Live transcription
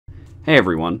Hey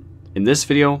everyone, in this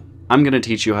video I'm going to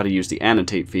teach you how to use the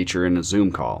Annotate feature in a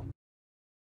Zoom call.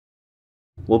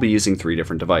 We'll be using 3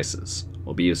 different devices.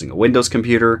 We'll be using a Windows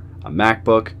computer, a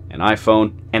Macbook, an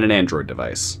iPhone, and an Android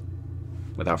device.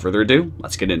 Without further ado,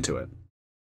 let's get into it.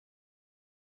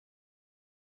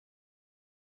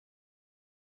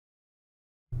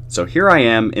 So here I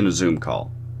am in a Zoom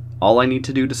call. All I need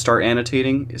to do to start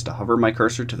annotating is to hover my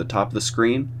cursor to the top of the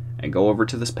screen and go over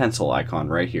to this pencil icon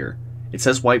right here. It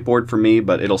says whiteboard for me,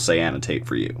 but it'll say annotate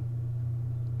for you.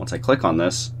 Once I click on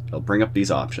this, it'll bring up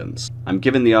these options. I'm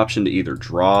given the option to either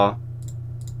draw,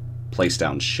 place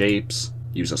down shapes,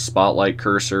 use a spotlight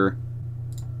cursor,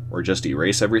 or just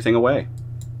erase everything away.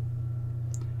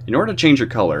 In order to change your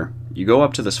color, you go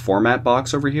up to this format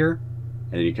box over here,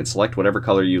 and you can select whatever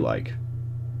color you like.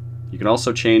 You can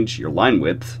also change your line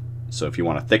width, so if you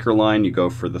want a thicker line, you go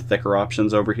for the thicker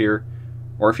options over here.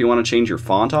 Or if you want to change your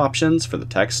font options for the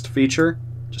text feature,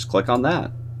 just click on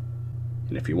that.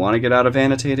 And if you want to get out of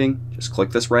annotating, just click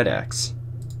this red X.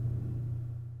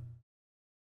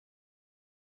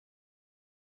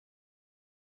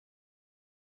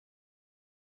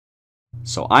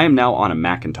 So I am now on a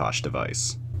Macintosh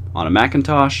device. On a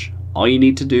Macintosh, all you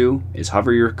need to do is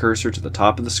hover your cursor to the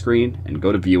top of the screen and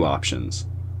go to View Options.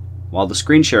 While the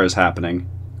screen share is happening,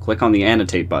 click on the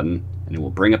Annotate button and it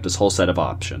will bring up this whole set of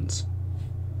options.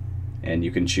 And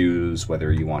you can choose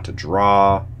whether you want to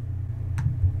draw,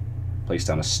 place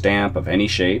down a stamp of any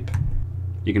shape.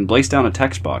 You can place down a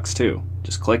text box too.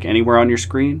 Just click anywhere on your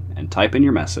screen and type in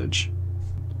your message.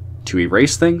 To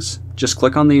erase things, just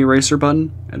click on the eraser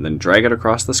button and then drag it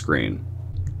across the screen.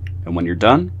 And when you're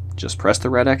done, just press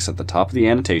the red X at the top of the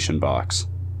annotation box.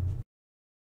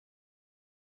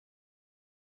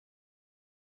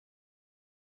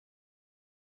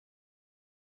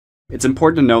 It's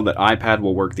important to know that iPad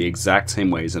will work the exact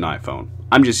same way as an iPhone.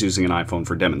 I'm just using an iPhone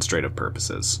for demonstrative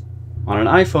purposes. On an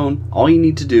iPhone, all you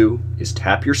need to do is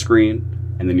tap your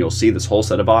screen, and then you'll see this whole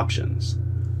set of options.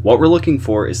 What we're looking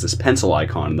for is this pencil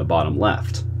icon in the bottom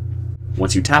left.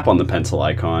 Once you tap on the pencil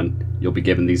icon, you'll be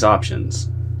given these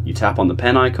options. You tap on the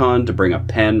pen icon to bring up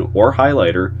pen or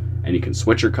highlighter, and you can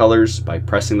switch your colors by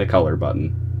pressing the color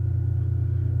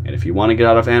button. And if you want to get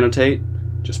out of Annotate,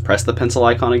 just press the pencil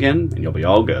icon again, and you'll be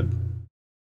all good.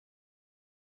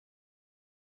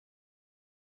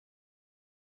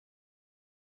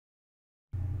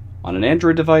 On an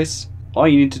Android device, all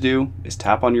you need to do is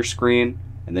tap on your screen,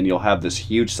 and then you'll have this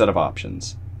huge set of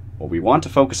options. What we want to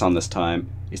focus on this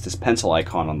time is this pencil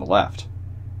icon on the left.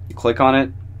 You click on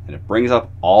it, and it brings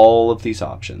up all of these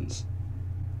options.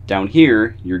 Down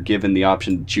here, you're given the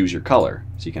option to choose your color.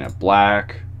 So you can have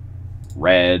black,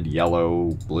 red,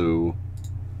 yellow, blue,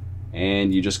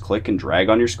 and you just click and drag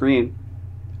on your screen,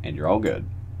 and you're all good.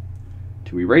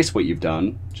 To erase what you've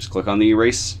done, just click on the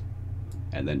erase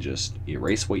and then just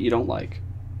erase what you don't like.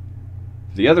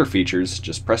 For the other features,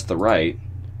 just press the right,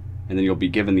 and then you'll be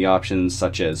given the options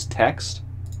such as text.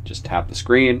 Just tap the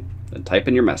screen, then type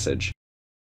in your message.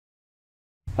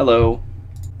 Hello.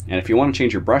 And if you want to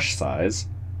change your brush size,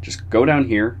 just go down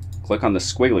here, click on the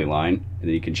squiggly line, and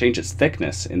then you can change its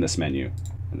thickness in this menu.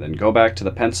 And then go back to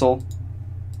the pencil,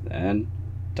 then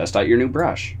test out your new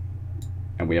brush.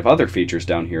 And we have other features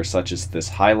down here such as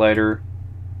this highlighter,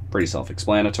 pretty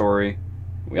self-explanatory.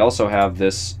 We also have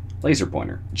this laser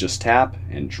pointer. Just tap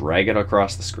and drag it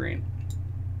across the screen.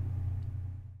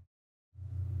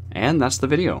 And that's the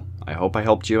video. I hope I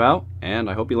helped you out, and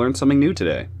I hope you learned something new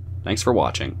today. Thanks for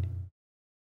watching.